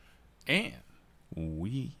And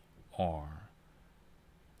we are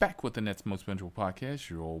back with the Net's Most Bingeable Podcast.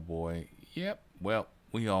 Your old boy. Yep. Well,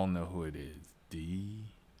 we all know who it is.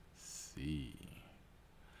 DC.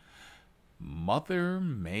 Mother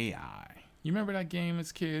May I. You remember that game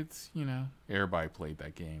as kids? You know, everybody played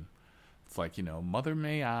that game. It's like, you know, Mother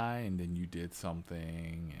May I, and then you did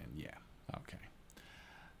something, and yeah. Okay.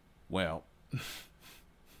 Well,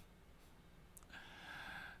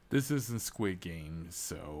 this isn't Squid Game,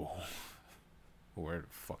 so where the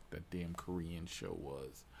fuck that damn Korean show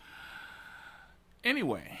was.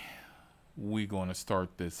 Anyway, we're going to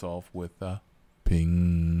start this off with a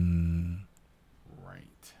ping.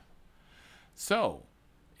 Right. So,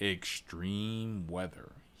 extreme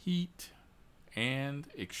weather, heat, and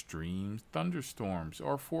extreme thunderstorms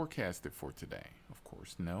are forecasted for today. Of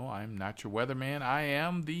course, no, I'm not your weatherman. I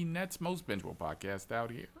am the Net's Most Bingeable Podcast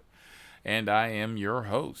out here. And I am your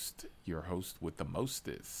host with the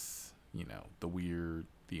mostest. You know, the weird,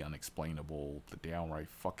 the unexplainable, the downright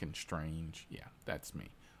fucking strange. Yeah, that's me.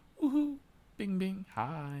 Woohoo, bing bing,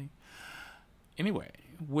 hi. Anyway,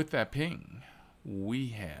 with that ping, we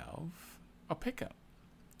have a pickup.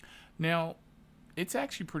 Now, it's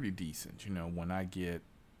actually pretty decent, you know, when I get,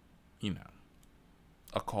 you know,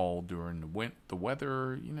 a call during the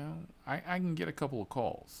weather, you know, I can get a couple of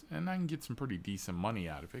calls, and I can get some pretty decent money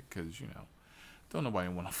out of it, because, you know, don't nobody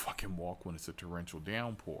want to fucking walk when it's a torrential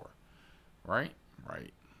downpour, right?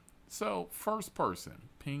 Right. So, first person,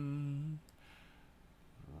 ping,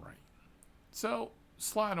 right. So,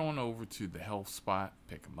 slide on over to the health spot,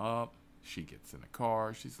 pick them up. She gets in the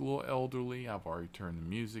car. She's a little elderly. I've already turned the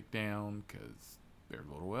music down because they're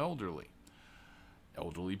a little elderly.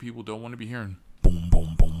 Elderly people don't want to be hearing boom,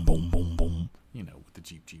 boom, boom, boom, boom, boom, you know, with the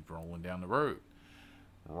Jeep rolling down the road.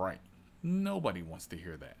 Right. Nobody wants to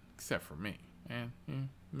hear that except for me and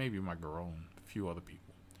maybe my girl and a few other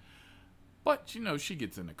people. But, you know, she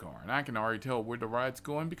gets in the car and I can already tell where the ride's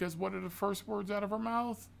going because what are the first words out of her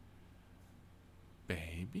mouth?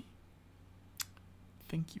 Baby,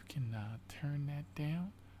 think you can turn that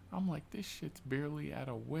down? I'm like, this shit's barely at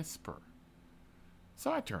a whisper.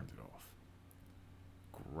 So I turned it off.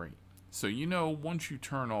 Great. So, you know, once you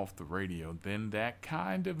turn off the radio, then that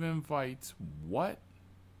kind of invites what?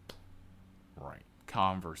 Right.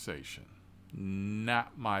 Conversation.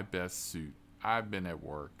 Not my best suit. I've been at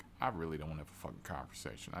work. I really don't want to have a fucking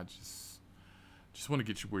conversation. I just want to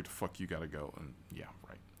get you where the fuck you gotta go. And yeah,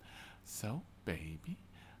 right. So, baby,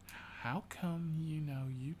 how come, you know,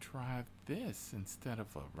 you drive this instead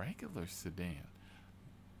of a regular sedan?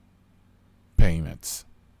 Payments.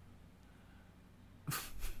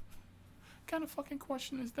 Kind of fucking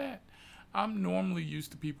question is that? I'm normally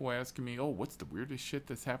used to people asking me, oh, what's the weirdest shit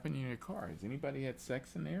that's happened in your car? Has anybody had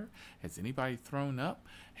sex in there? Has anybody thrown up?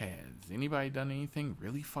 Has anybody done anything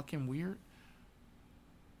really fucking weird?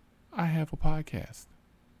 I have a podcast.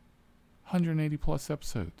 180 plus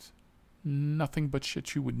episodes. Nothing but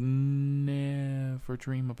shit you would never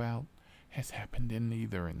dream about has happened in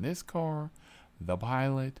either in this car, the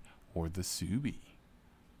Pilot, or the Subi.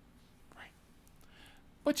 Right.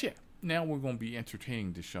 But yeah, now we're going to be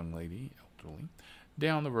entertaining this young lady, elderly,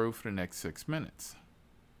 down the road for the next 6 minutes.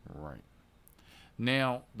 Right.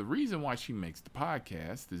 Now, the reason why she makes the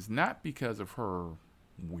podcast is not because of her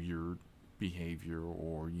weird behavior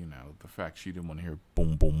or, you know, the fact she didn't want to hear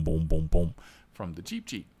boom, boom, boom, boom, boom from the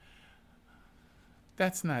Jeep.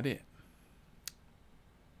 That's not it.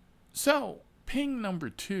 So, ping number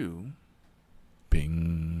two.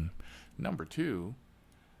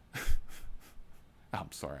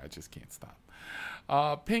 I'm sorry, I just can't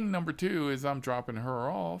stop. Ping number two, as I'm dropping her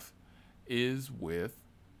off, is with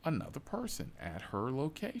another person at her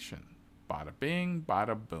location. Bada bing,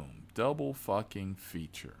 bada boom. Double fucking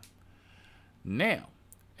feature. Now,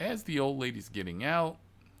 as the old lady's getting out,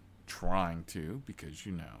 trying to, because,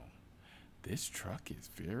 you know, this truck is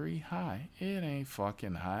very high. It ain't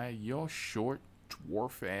fucking high. Your short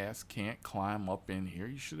dwarf ass can't climb up in here.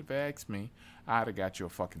 You should have asked me. I'd have got you a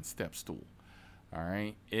fucking step stool.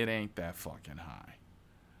 Alright? It ain't that fucking high.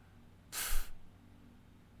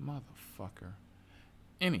 Motherfucker.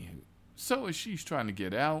 Anywho, so as she's trying to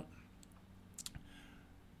get out,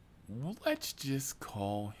 let's just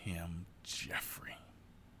call him Jeffrey.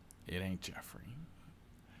 It ain't Jeffrey.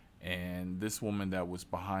 And this woman that was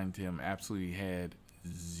behind him absolutely had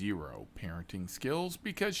zero parenting skills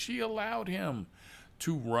because she allowed him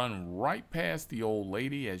to run right past the old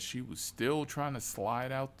lady as she was still trying to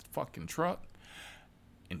slide out the fucking truck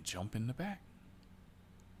and jump in the back.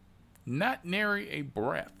 Not nary a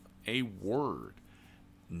breath, a word,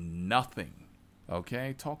 nothing.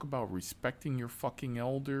 Okay? Talk about respecting your fucking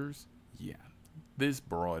elders. Yeah. This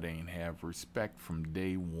broad ain't have respect from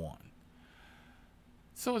day one.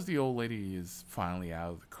 So as the old lady is finally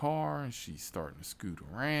out of the car and she's starting to scoot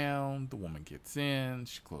around, the woman gets in,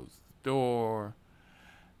 she closes the door,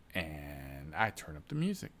 and I turn up the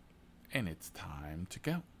music, and it's time to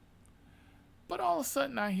go. But all of a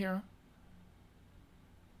sudden I hear,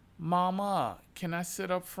 "Mama, can I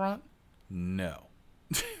sit up front?" No.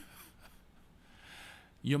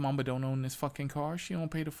 Your mama don't own this fucking car. She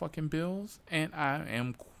don't pay the fucking bills. And I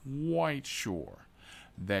am quite sure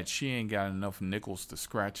that she ain't got enough nickels to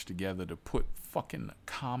scratch together to put fucking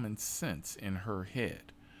common sense in her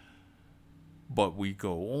head. But we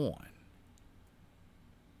go on.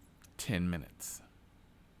 10 minutes.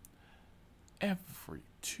 Every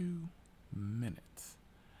 2 minutes.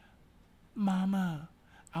 "Mama,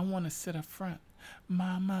 I want to sit up front.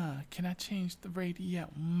 Mama, can I change the radio?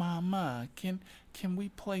 Mama, can we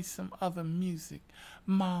play some other music?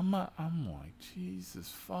 Mama," I'm like, Jesus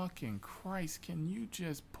fucking Christ, can you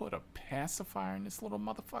just put a pacifier in this little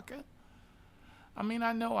motherfucker? I mean,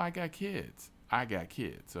 I know I got kids,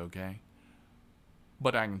 okay?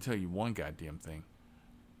 But I can tell you one goddamn thing.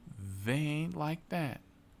 They ain't like that.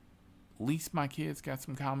 At least my kids got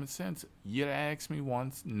some common sense. You asked me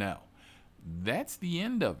once, no. That's the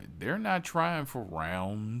end of it. They're not trying for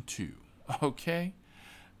round 2. Okay?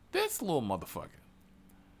 This little motherfucker.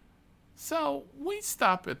 So we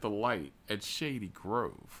stop at the light at Shady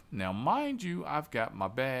Grove. Now, mind you, I've got my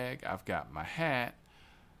bag, I've got my hat,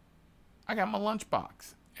 I got my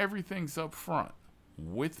lunchbox. Everything's up front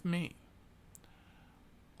with me.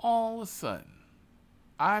 All of a sudden,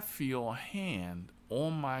 I feel a hand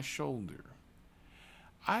on my shoulder.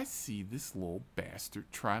 I see this little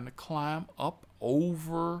bastard trying to climb up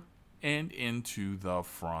over and into the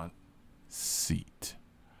front seat.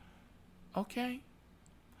 Okay?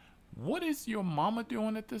 What is your mama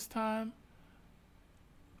doing at this time?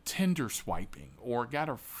 Tinder swiping or got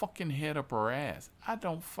her fucking head up her ass. I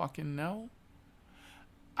don't fucking know.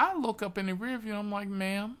 I look up in the rear view and I'm like,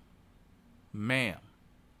 ma'am,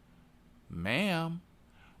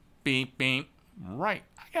 beep, beep. Right.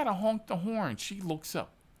 I gotta honk the horn. She looks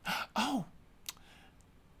up. "Oh,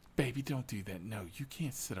 baby, don't do that. No, you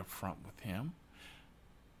can't sit up front with him."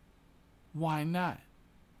 "Why not?"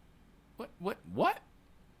 What?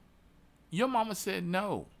 Your mama said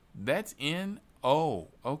no. That's N-O,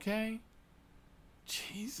 okay?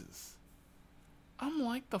 Jesus. I'm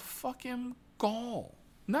like the fucking gall.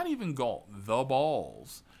 Not even gall. The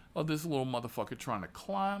balls of this little motherfucker trying to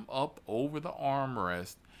climb up over the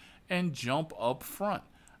armrest and jump up front.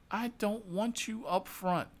 I don't want you up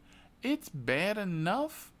front. It's bad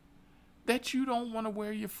enough that you don't want to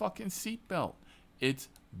wear your fucking seatbelt. It's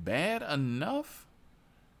bad enough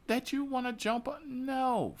that you want to jump up.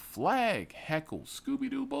 No. Flag, heckle,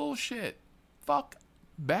 Scooby-Doo bullshit. Fuck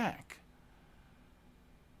back.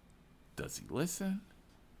 Does he listen?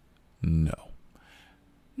 No.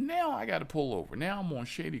 Now I got to pull over. Now I'm on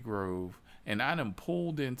Shady Grove, and I done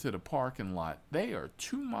pulled into the parking lot. They are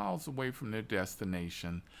 2 miles away from their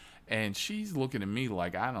destination, and she's looking at me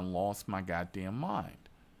like I done lost my goddamn mind.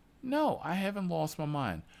 No, I haven't lost my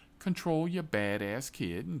mind. Control your badass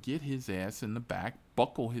kid and get his ass in the back,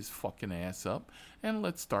 buckle his fucking ass up, and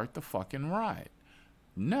let's start the fucking ride.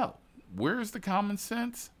 No. Where's the common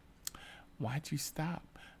sense? Why'd you stop?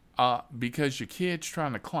 Because your kid's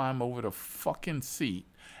trying to climb over the fucking seat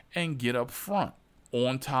and get up front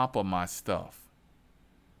on top of my stuff.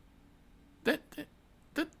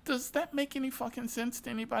 Does that make any fucking sense to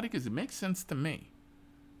anybody? Because it makes sense to me.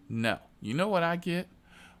 No. You know what I get?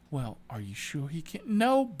 Well, are you sure he can?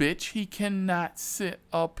 No, bitch, he cannot sit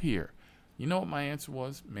up here. You know what my answer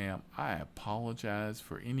was? Ma'am, I apologize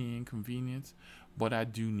for any inconvenience, but I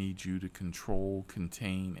do need you to control,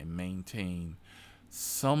 contain, and maintain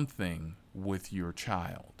something with your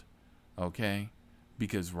child. Okay?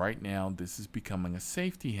 Because right now, this is becoming a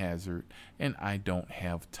safety hazard, and I don't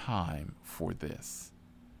have time for this.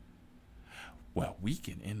 Well, we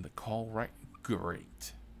can end the call right.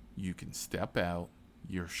 Great. You can step out.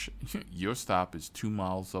 Your stop is 2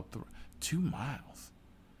 miles up the road. 2 miles?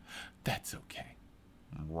 That's okay.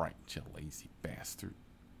 Right, you lazy bastard.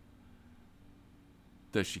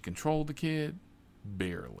 Does she control the kid?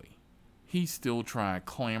 Barely. He's still trying to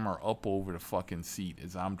clamber up over the fucking seat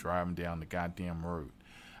as I'm driving down the goddamn road.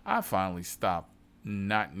 I finally stopped,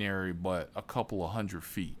 not nary but a couple of 100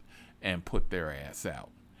 feet, and put their ass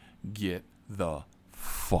out. Get the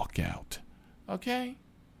fuck out. Okay?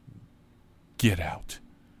 Get out.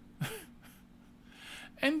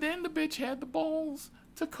 And then the bitch had the balls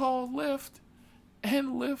to call Lyft. And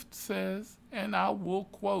Lyft says, and I will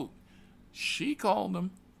quote, she called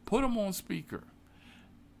him, put him on speaker,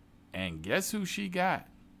 And guess who she got?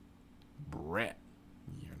 Brett.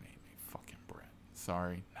 Your name ain't fucking Brett.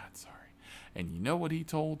 Sorry, not sorry. And you know what he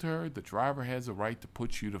told her? The driver has a right to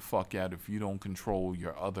put you the fuck out if you don't control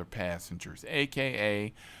your other passengers,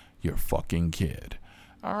 a.k.a. your fucking kid.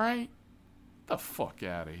 All right? The fuck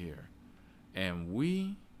out of here. And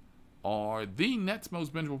we are the Nets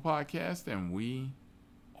Most Bingeable Podcast, and we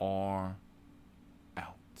are